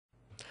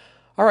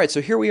All right,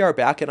 so here we are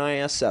back in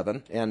IIS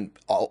 7, and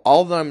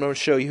all that I'm going to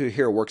show you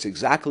here works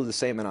exactly the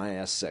same in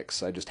IIS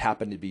 6. I just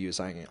happen to be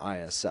using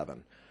IIS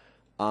 7.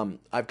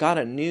 I've got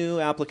a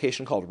new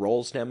application called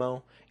Roles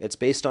Demo. It's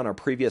based on our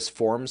previous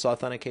forms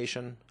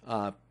authentication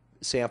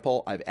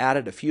sample. I've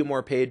added a few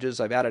more pages.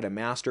 I've added a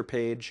master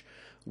page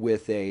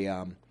with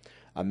a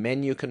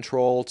menu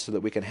control so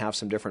that we can have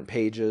some different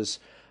pages.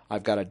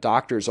 I've got a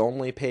doctors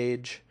only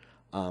page.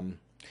 And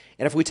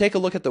if we take a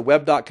look at the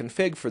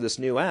web.config for this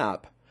new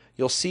app,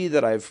 you'll see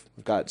that I've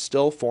got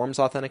still forms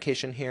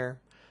authentication here.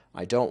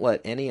 I don't let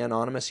any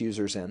anonymous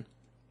users in.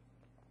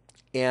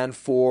 And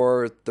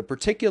for the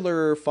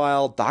particular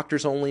file,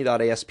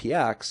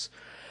 doctorsonly.aspx,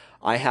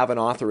 I have an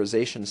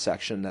authorization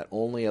section that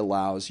only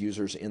allows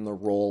users in the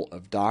role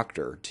of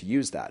doctor to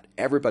use that.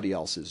 Everybody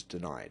else is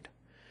denied.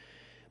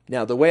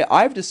 Now, the way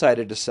I've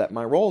decided to set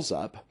my roles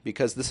up,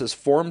 because this is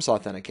forms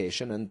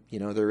authentication, and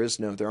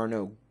there are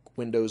no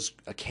Windows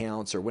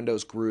accounts or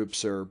Windows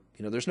groups, or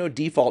there's no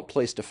default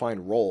place to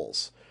find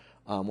roles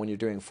when you're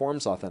doing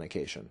forms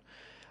authentication.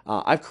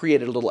 I've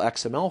created a little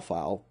XML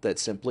file that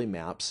simply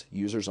maps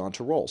users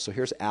onto roles. So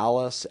here's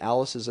Alice.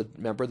 Alice is a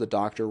member of the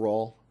doctor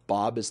role.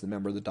 Bob is the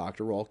member of the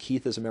doctor role.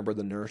 Keith is a member of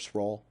the nurse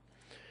role.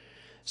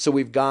 So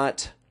we've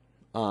got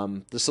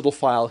this little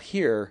file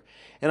here,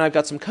 and I've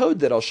got some code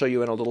that I'll show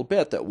you in a little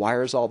bit that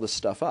wires all this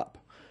stuff up.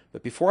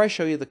 But before I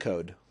show you the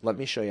code, let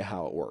me show you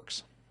how it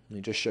works. Let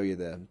me just show you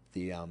the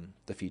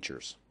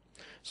features.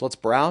 So let's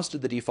browse to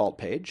the default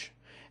page.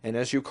 And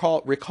as you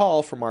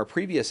recall from our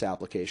previous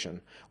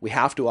application, we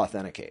have to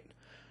authenticate.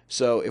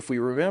 So if we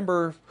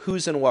remember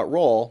who's in what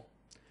role,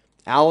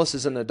 Alice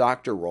is in the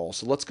doctor role.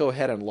 So let's go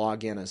ahead and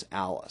log in as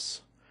Alice.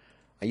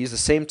 I use the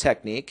same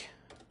technique.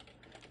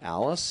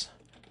 Alice,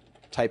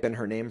 type in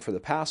her name for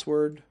the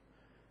password.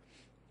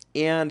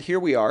 And here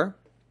we are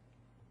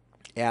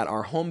at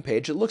our home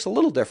page. It looks a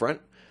little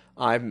different.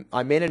 I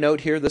made a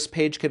note here. This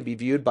page can be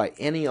viewed by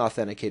any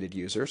authenticated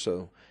user.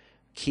 So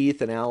Keith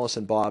and Alice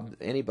and Bob,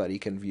 anybody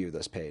can view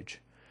this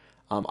page.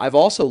 I've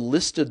also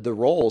listed the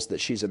roles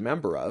that she's a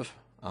member of.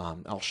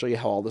 I'll show you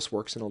how all this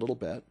works in a little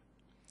bit.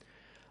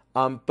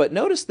 But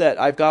notice that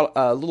I've got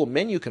a little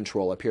menu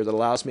control up here that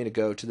allows me to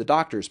go to the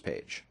doctor's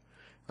page.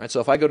 All right, so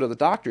if I go to the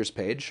doctor's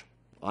page,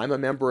 I'm a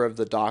member of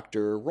the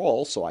doctor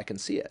role, so I can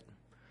see it.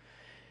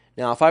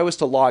 Now, if I was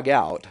to log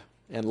out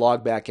and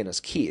log back in as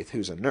Keith,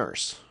 who's a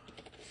nurse,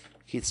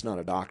 Keith's not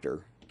a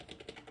doctor,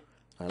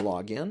 I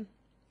log in,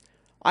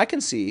 I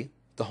can see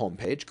the home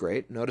page.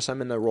 Great. Notice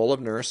I'm in the role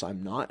of nurse.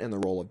 I'm not in the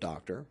role of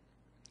doctor.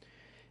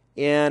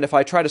 And if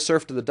I try to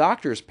surf to the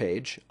doctor's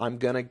page, I'm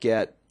going to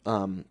get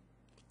an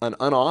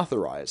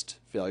unauthorized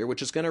failure,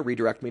 which is going to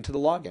redirect me to the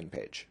login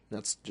page.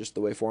 That's just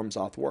the way Forms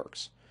Auth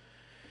works.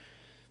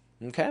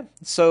 Okay,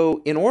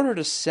 so in order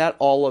to set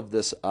all of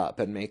this up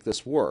and make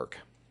this work,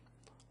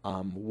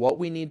 what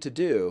we need to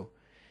do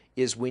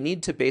is we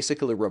need to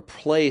basically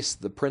replace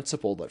the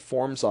principle that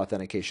forms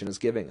authentication is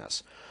giving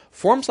us.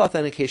 Forms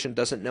authentication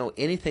doesn't know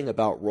anything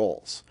about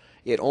roles.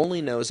 It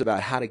only knows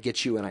about how to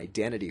get you an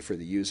identity for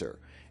the user.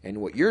 And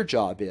what your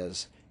job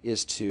is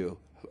to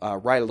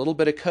write a little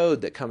bit of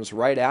code that comes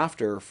right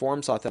after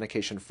forms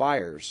authentication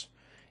fires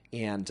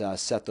and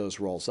set those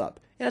roles up.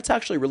 And it's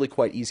actually really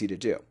quite easy to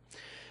do.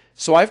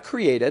 So I've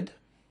created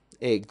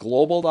a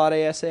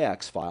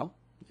global.asax file,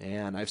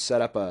 and I've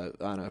set up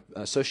an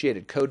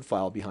associated code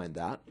file behind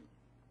that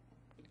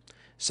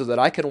so that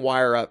I can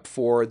wire up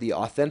for the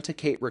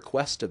authenticate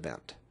request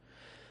event.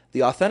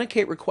 The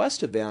authenticate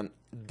request event,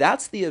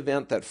 that's the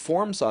event that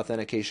forms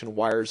authentication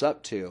wires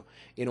up to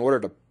in order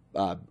to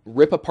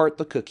rip apart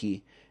the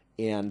cookie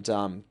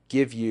and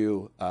give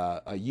you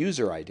a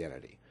user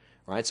identity.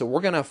 Right? So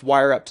we're going to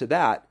wire up to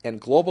that, and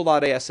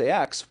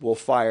global.asax will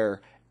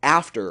fire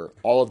after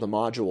all of the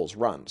modules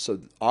run.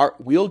 So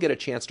we'll get a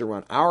chance to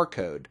run our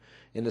code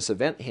in this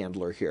event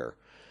handler here.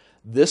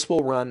 This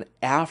will run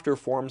after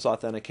forms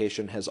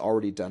authentication has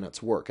already done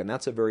its work, and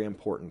that's a very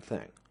important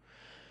thing.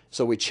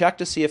 So we check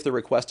to see if the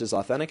request is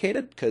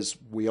authenticated, because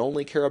we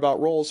only care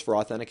about roles for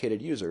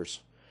authenticated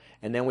users,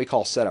 and then we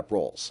call setup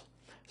roles.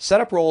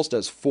 Setup roles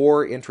does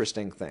 4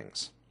 interesting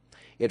things.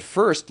 It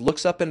first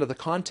looks up into the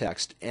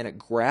context and it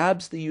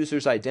grabs the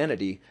user's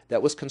identity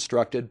that was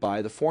constructed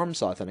by the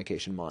forms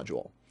authentication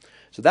module.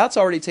 So that's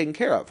already taken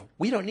care of.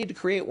 We don't need to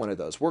create one of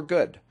those. We're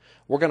good.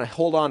 We're going to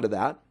hold on to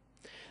that.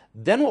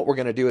 Then what we're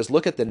going to do is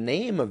look at the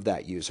name of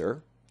that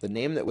user, the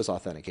name that was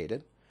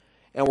authenticated,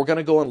 and we're going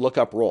to go and look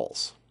up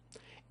roles.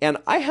 And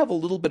I have a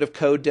little bit of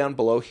code down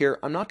below here.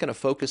 I'm not going to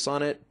focus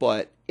on it,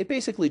 but it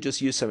basically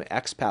just used some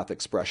XPath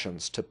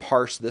expressions to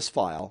parse this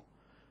file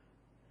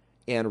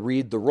and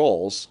read the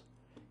roles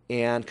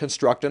and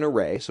construct an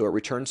array. So it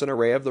returns an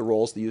array of the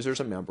roles the user is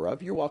a member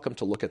of. You're welcome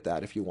to look at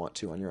that if you want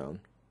to on your own.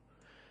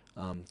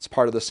 It's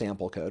part of the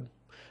sample code.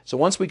 So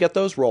once we get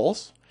those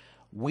roles,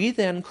 we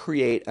then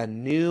create a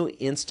new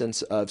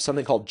instance of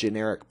something called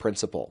generic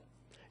principal.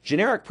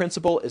 Generic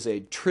principal is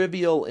a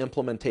trivial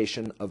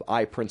implementation of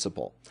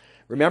iPrincipal.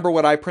 Remember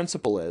what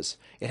iPrincipal is.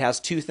 It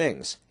has two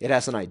things. It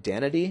has an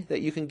identity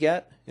that you can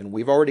get, and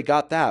we've already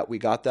got that. We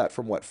got that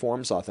from what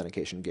Forms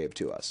authentication gave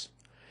to us.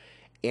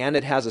 And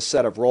it has a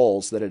set of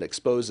roles that it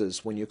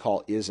exposes when you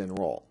call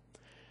isInRole.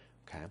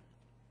 Okay.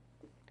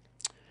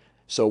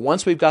 So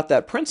once we've got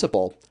that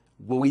principal,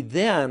 we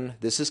then,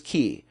 this is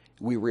key,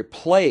 we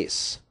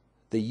replace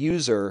the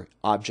user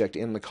object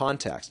in the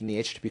context, in the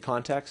HTTP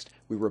context,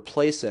 we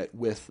replace it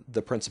with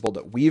the principal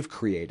that we've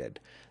created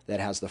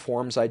that has the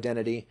forms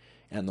identity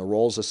and the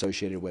roles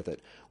associated with it.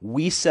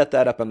 We set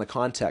that up in the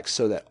context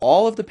so that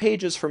all of the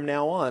pages from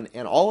now on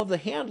and all of the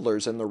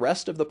handlers and the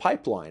rest of the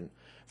pipeline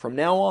from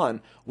now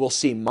on will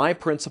see my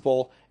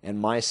principal and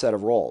my set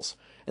of roles.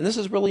 And this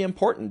is really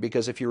important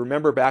because if you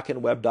remember back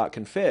in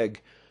web.config,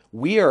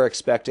 we are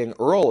expecting the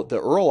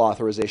URL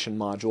authorization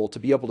module to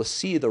be able to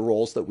see the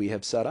roles that we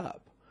have set up.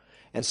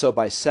 And so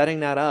by setting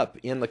that up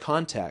in the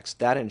context,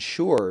 that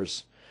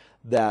ensures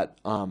that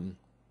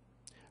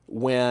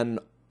when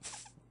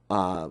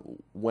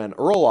URL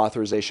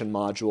authorization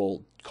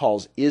module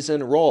calls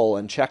isInRole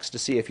and checks to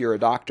see if you're a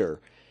doctor,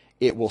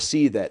 it will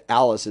see that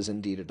Alice is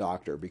indeed a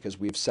doctor because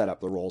we've set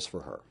up the roles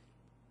for her.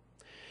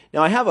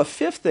 Now I have a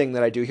fifth thing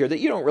that I do here that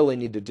you don't really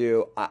need to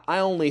do.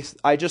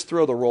 I just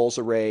throw the roles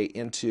array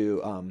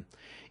into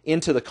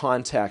the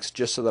context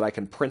just so that I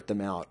can print them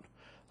out.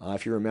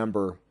 If you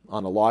remember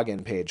on a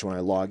login page when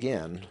I log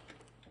in,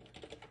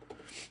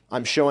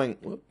 I'm showing,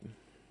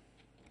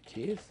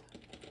 Keith.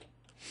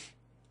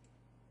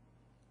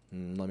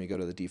 Let me go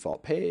to the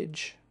default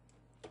page.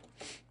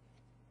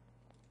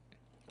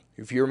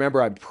 If you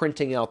remember, I'm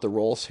printing out the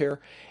roles here.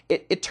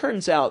 It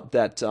turns out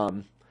that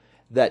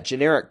that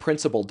generic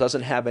principal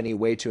doesn't have any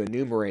way to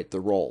enumerate the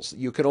roles.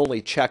 You can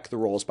only check the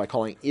roles by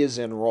calling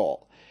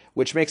isInRole,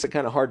 which makes it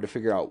kind of hard to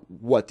figure out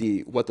what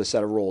the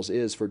set of roles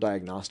is for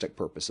diagnostic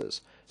purposes.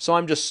 So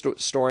I'm just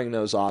storing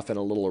those off in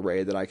a little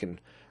array that I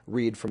can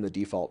read from the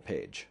default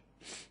page.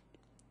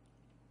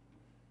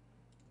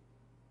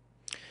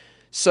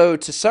 So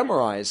to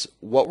summarize,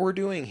 what we're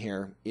doing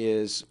here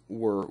is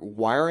we're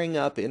wiring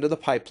up into the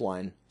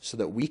pipeline so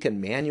that we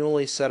can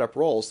manually set up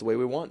roles the way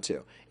we want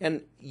to.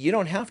 And you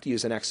don't have to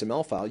use an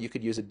XML file. You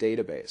could use a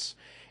database.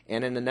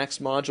 And in the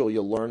next module,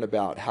 you'll learn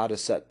about how to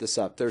set this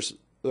up.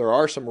 There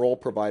are some role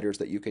providers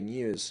that you can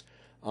use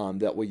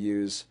that will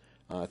use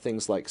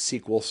things like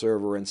SQL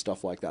Server and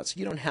stuff like that. So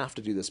you don't have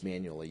to do this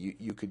manually.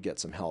 You could get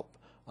some help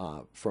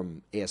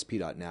from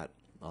ASP.NET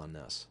on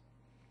this.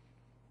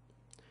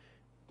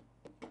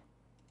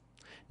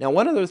 Now,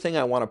 one other thing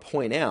I want to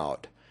point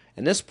out,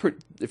 and this,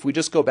 if we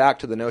just go back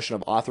to the notion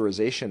of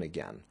authorization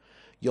again,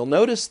 you'll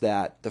notice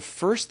that the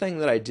first thing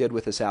that I did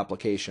with this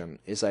application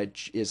is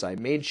I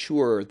made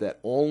sure that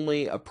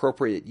only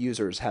appropriate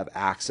users have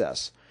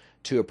access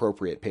to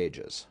appropriate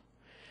pages.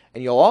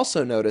 And you'll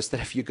also notice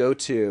that if you go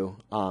to,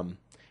 I'm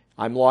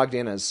logged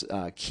in as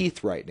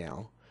Keith right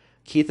now.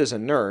 Keith is a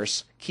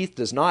nurse. Keith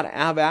does not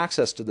have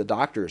access to the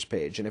doctor's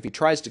page, and if he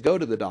tries to go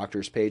to the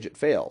doctor's page, it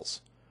fails,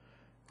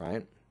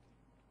 right?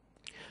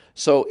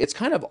 So it's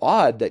kind of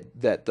odd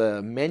that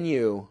the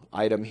menu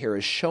item here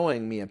is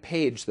showing me a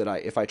page that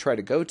if I try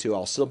to go to,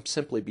 I'll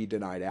simply be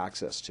denied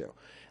access to.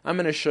 I'm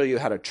going to show you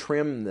how to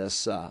trim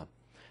this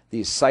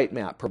these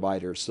sitemap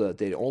providers so that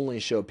they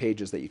only show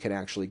pages that you can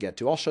actually get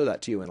to. I'll show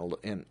that to you in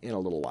a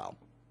little while.